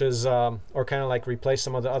strategy, which is, or kind of like replace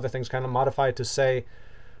some of the other things, kind of modify it to say,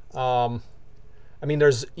 I mean,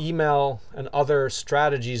 there's email and other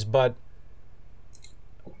strategies, but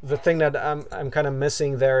the thing that I'm kind of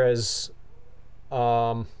missing there is,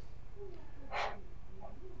 I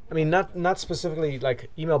mean, not specifically like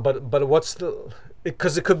email, but what's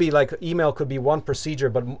because it could be like email could be one procedure,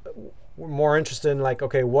 but we're more interested in like,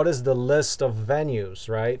 okay, what is the list of venues,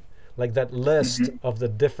 right? like that list of the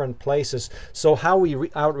different places. So how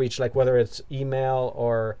we outreach, like whether it's email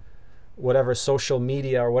or whatever, social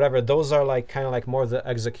media or whatever, those are like kind of like more the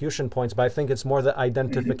execution points, but I think it's more the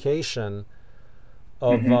identification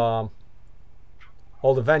of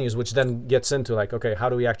all the venues, which then gets into like, okay, how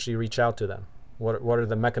do we actually reach out to them? What are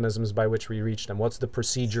the mechanisms by which we reach them? What's the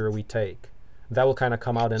procedure we take? That will kind of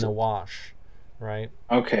come out in a wash, right?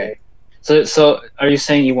 Okay. So are you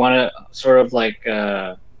saying you want to sort of like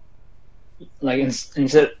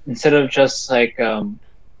instead of just like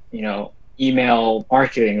email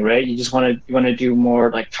marketing, right? You just want to do more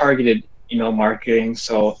like targeted email marketing.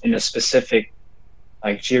 So in a specific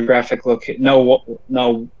like geographic location,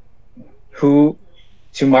 know who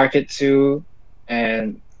to market to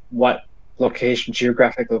and what location,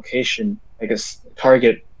 geographic location, I guess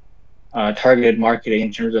targeted marketing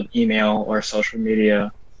in terms of email or social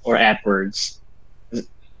media or AdWords.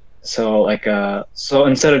 So like so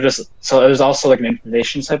instead of just, so there's also like an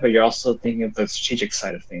information side, but you're also thinking of the strategic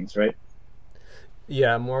side of things, right?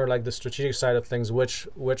 Yeah, more like the strategic side of things, which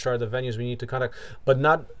are the venues we need to contact, but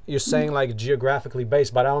not, you're saying like geographically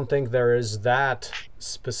based, but I don't think there is that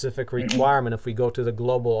specific requirement if we go to the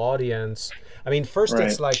global audience. I mean, first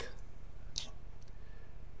it's like,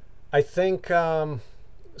 I think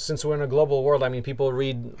since we're in a global world, I mean, people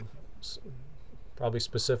read probably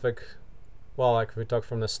specific, well, like if we talk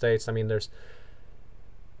from the States, I mean, there's,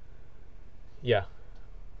 yeah.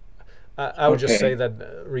 I would just say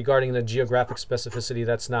that regarding the geographic specificity,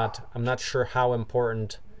 that's not, I'm not sure how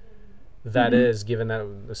important that is, given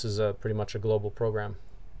that this is pretty much a global program.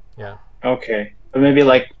 Yeah. Okay. But maybe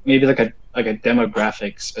like a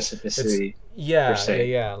demographic specificity. Yeah, per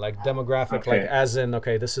se. yeah, like demographic, like as in,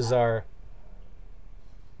 okay, this is our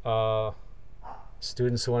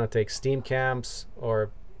students who want to take STEAM camps,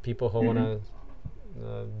 or people who want to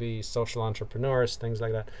be social entrepreneurs, things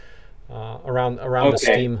like that. Around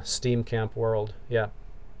the STEAM camp world. Yeah.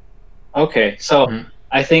 Okay, so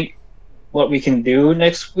I think what we can do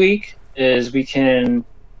next week is we can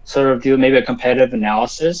sort of do maybe a competitive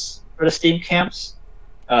analysis for the STEAM camps,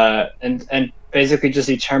 and basically just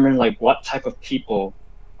determine like what type of people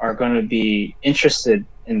are going to be interested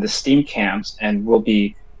in the STEAM camps and will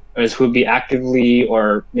be actively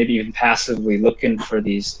or maybe even passively looking for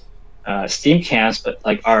these STEAM camps, but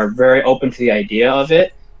like are very open to the idea of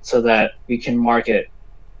it, so that we can market,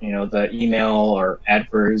 the email or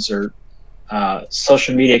AdWords or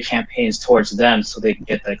social media campaigns towards them, so they can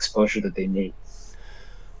get the exposure that they need.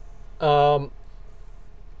 Can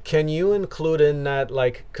you include in that,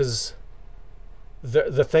 like, because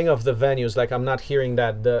the thing of the venues, like, I'm not hearing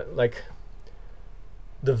that, the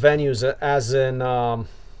venues as in, I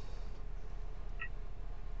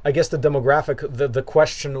guess the demographic, the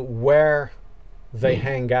question where they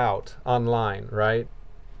hang out online, right?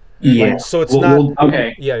 Yeah. Like, so it's not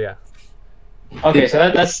okay. Yeah. Okay,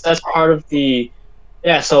 so that's part of the,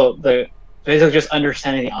 so the basically just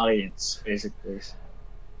understanding the audience, basically. Is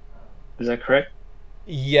that correct?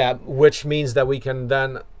 Yeah, which means that we can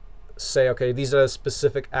then say, okay, these are the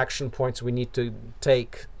specific action points we need to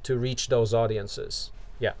take to reach those audiences.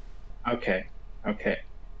 Yeah. Okay. That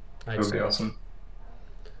would be awesome.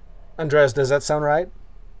 Andreas, does that sound right?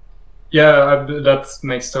 Yeah, that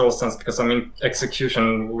makes total sense, because I mean,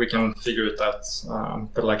 execution, we can figure it out,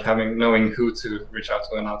 but like knowing who to reach out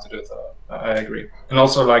to and how to do it, I agree. And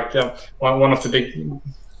also, like, one of the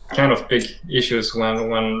big issues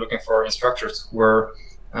when looking for instructors were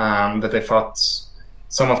that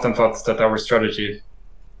some of them thought that our strategy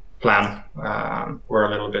plan were a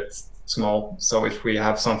little bit small. So if we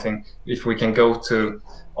have something, if we can go to,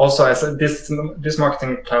 also, I said this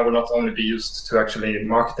marketing plan will not only be used to actually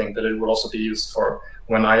marketing, but it will also be used for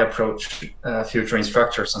when I approach future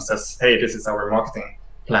instructors and says, hey, this is our marketing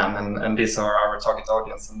plan, and these are our target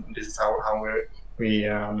audience, and this is how we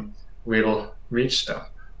will reach them.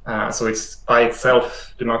 So it's by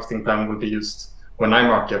itself, the marketing plan will be used when I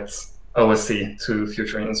market OSC to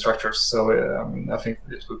future instructors. So I think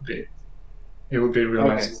it would be really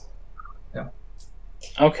nice. Yeah.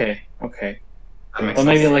 Okay. Well,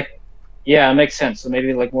 maybe like, it makes sense. So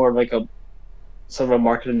maybe like more like a sort of a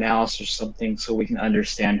market analysis or something, so we can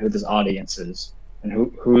understand who this audience is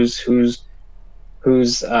and who's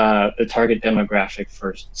the target demographic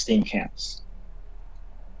for STEAM camps.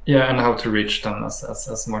 Yeah, and how to reach them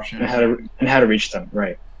as much. And how to reach them.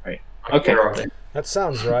 Right. Okay. That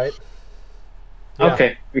sounds right. Yeah.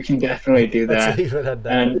 Okay, we can definitely do that. Let's leave it at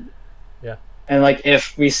that. And like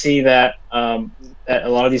if we see that that a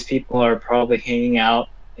lot of these people are probably hanging out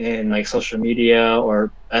in like social media, or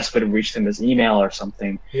best way to reach them is email or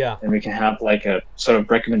something. Yeah. And we can have like a sort of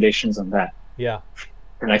recommendations on that. Yeah.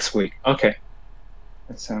 for next week. Okay,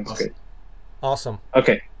 that sounds Awesome. good. Awesome.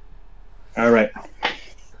 Okay, all right.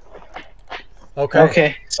 Okay.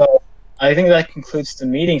 Okay, so I think that concludes the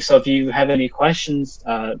meeting. So if you have any questions,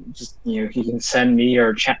 just you can send me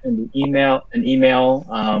or chat in the email.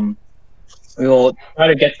 We will try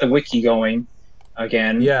to get the wiki going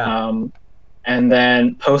again. Yeah. And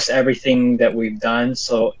then post everything that we've done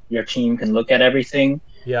so your team can look at everything.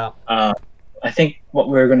 Yeah. I think what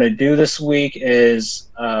we're going to do this week is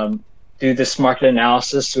do this market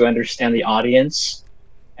analysis to understand the audience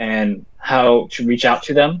and how to reach out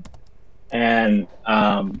to them, and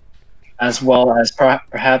as well as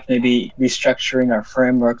perhaps maybe restructuring our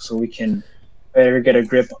framework so we can better get a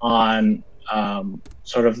grip on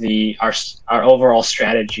sort of our overall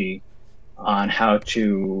strategy on how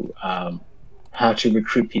to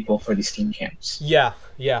recruit people for these team camps. Yeah.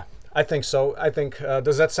 Yeah. I think so. I think,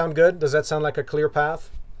 does that sound good? Does that sound like a clear path?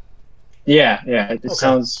 Yeah. It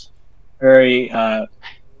sounds very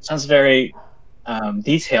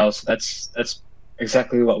detailed. So that's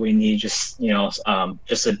exactly what we need. Just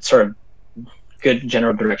just a sort of good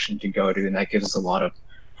general direction to go to, and that gives us a lot of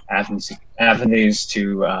avenues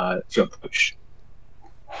to approach.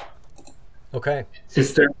 Okay.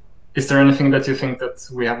 Is there anything that you think that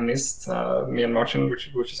we have missed, me and Marcin,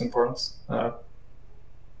 which is important?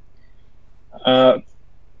 So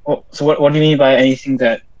what do you mean by anything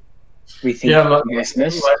that we think you guys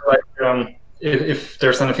missed? If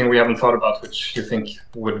there's anything we haven't thought about, which you think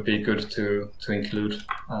would be good to include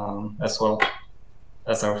as well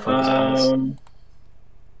as our focus points.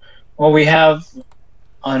 Well, we have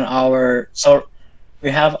on our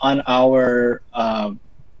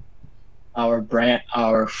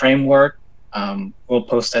our framework. We'll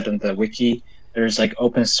post that in the wiki. There's like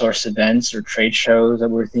open source events or trade shows that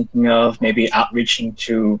we're thinking of, maybe outreaching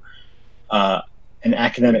to in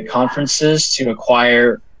academic conferences to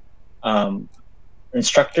acquire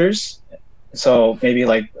instructors. So maybe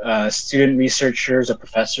like student researchers or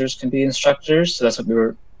professors can be instructors. So that's what we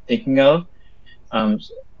were thinking of.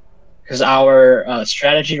 Because our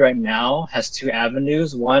strategy right now has two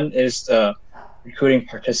avenues. One is the recruiting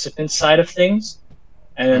participants side of things,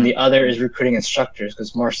 and then the other is recruiting instructors.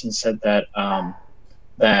 Because Marcin said that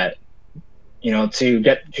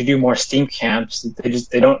to do more STEAM camps,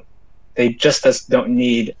 they just don't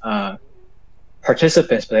need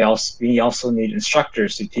participants, but we also need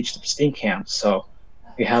instructors to teach the STEAM camps. So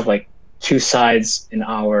we have like two sides in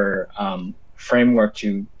our framework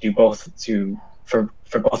to do both for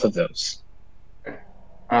both of those.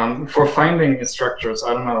 For finding instructors,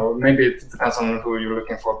 I don't know, maybe it depends on who you're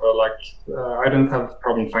looking for, but I don't have a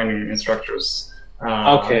problem finding instructors.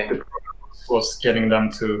 Okay. The problem was getting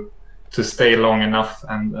them to stay long enough,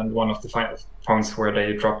 and one of the points where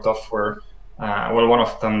they dropped off were, one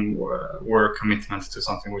of them were commitments to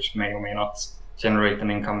something which may or may not generate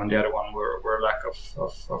an income, and the other one were lack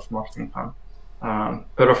of marketing plan.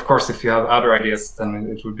 But of course, if you have other ideas, then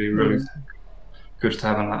it would be really good to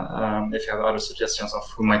have if you have other suggestions of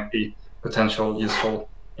who might be potential useful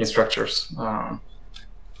instructors.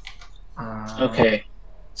 Okay.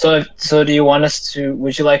 So do you want us to?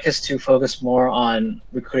 Would you like us to focus more on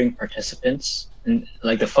recruiting participants, and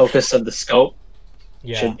like the focus of the scope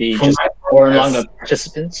should be just more along the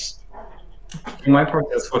participants? In my part,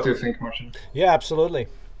 yes. What do you think, Marcin? Yeah, absolutely.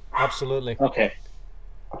 Okay.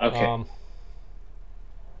 All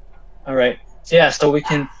right. So yeah, so we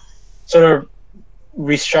can sort of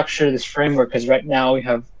restructure this framework, because right now we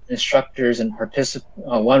have instructors and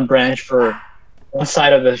one branch for one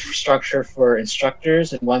side of the structure for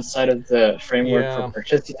instructors and one side of the framework for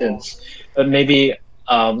participants. But maybe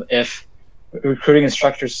if recruiting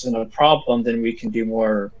instructors isn't a problem, then we can do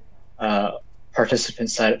more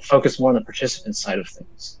focus more on the participant side of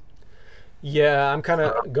things. Yeah, I'm kind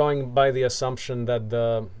of going by the assumption that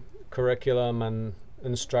the curriculum and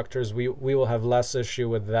instructors, we will have less issue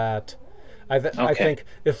with that. I think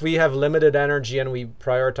if we have limited energy and we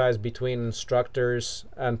prioritize between instructors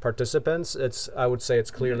and participants, I would say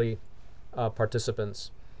it's clearly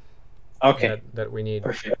participants that we need.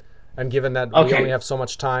 Perfect. And given that we only have so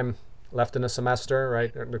much time left in the semester,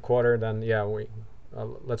 right, the quarter, then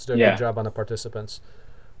let's do a good job on the participants.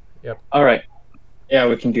 Yep. All right. Yeah,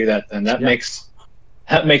 we can do that then. That makes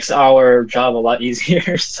our job a lot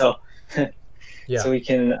easier. So so we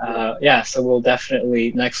can so we'll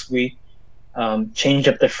definitely next week change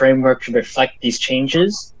up the framework to reflect these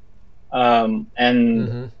changes, and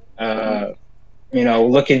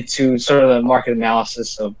look into sort of the market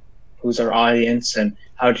analysis of who's our audience and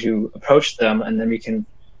how to approach them, and then we can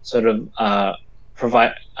sort of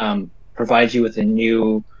provide you with a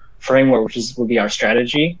new framework, which will be our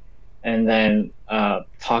strategy, and then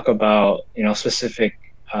talk about specific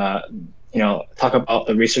talk about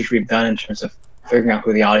the research we've done in terms of figuring out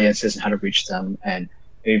who the audience is and how to reach them, and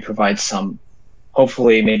maybe provide some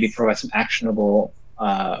actionable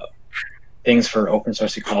things for open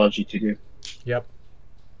source ecology to do. Yep.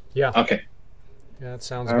 Yeah. Okay. Yeah, that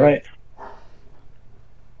sounds All good. right.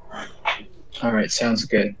 All right. Sounds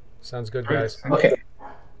good. Sounds good, guys. Okay.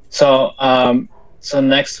 So so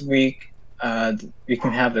next week we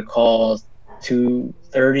can have the call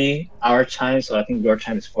 2:30 our time. So I think your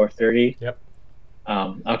time is 4:30. Yep.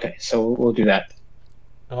 Okay. So we'll do that.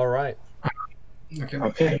 All right.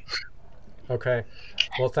 Okay. Okay.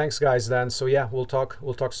 Well, thanks, guys. Then. So yeah, we'll talk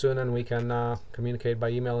soon, and we can communicate by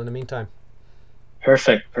email in the meantime.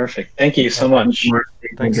 Perfect. Perfect. Thank you so much.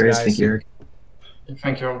 Thanks, guys. Thank you, Eric.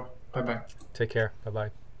 Thank you all. Bye-bye. Take care.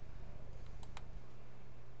 Bye-bye.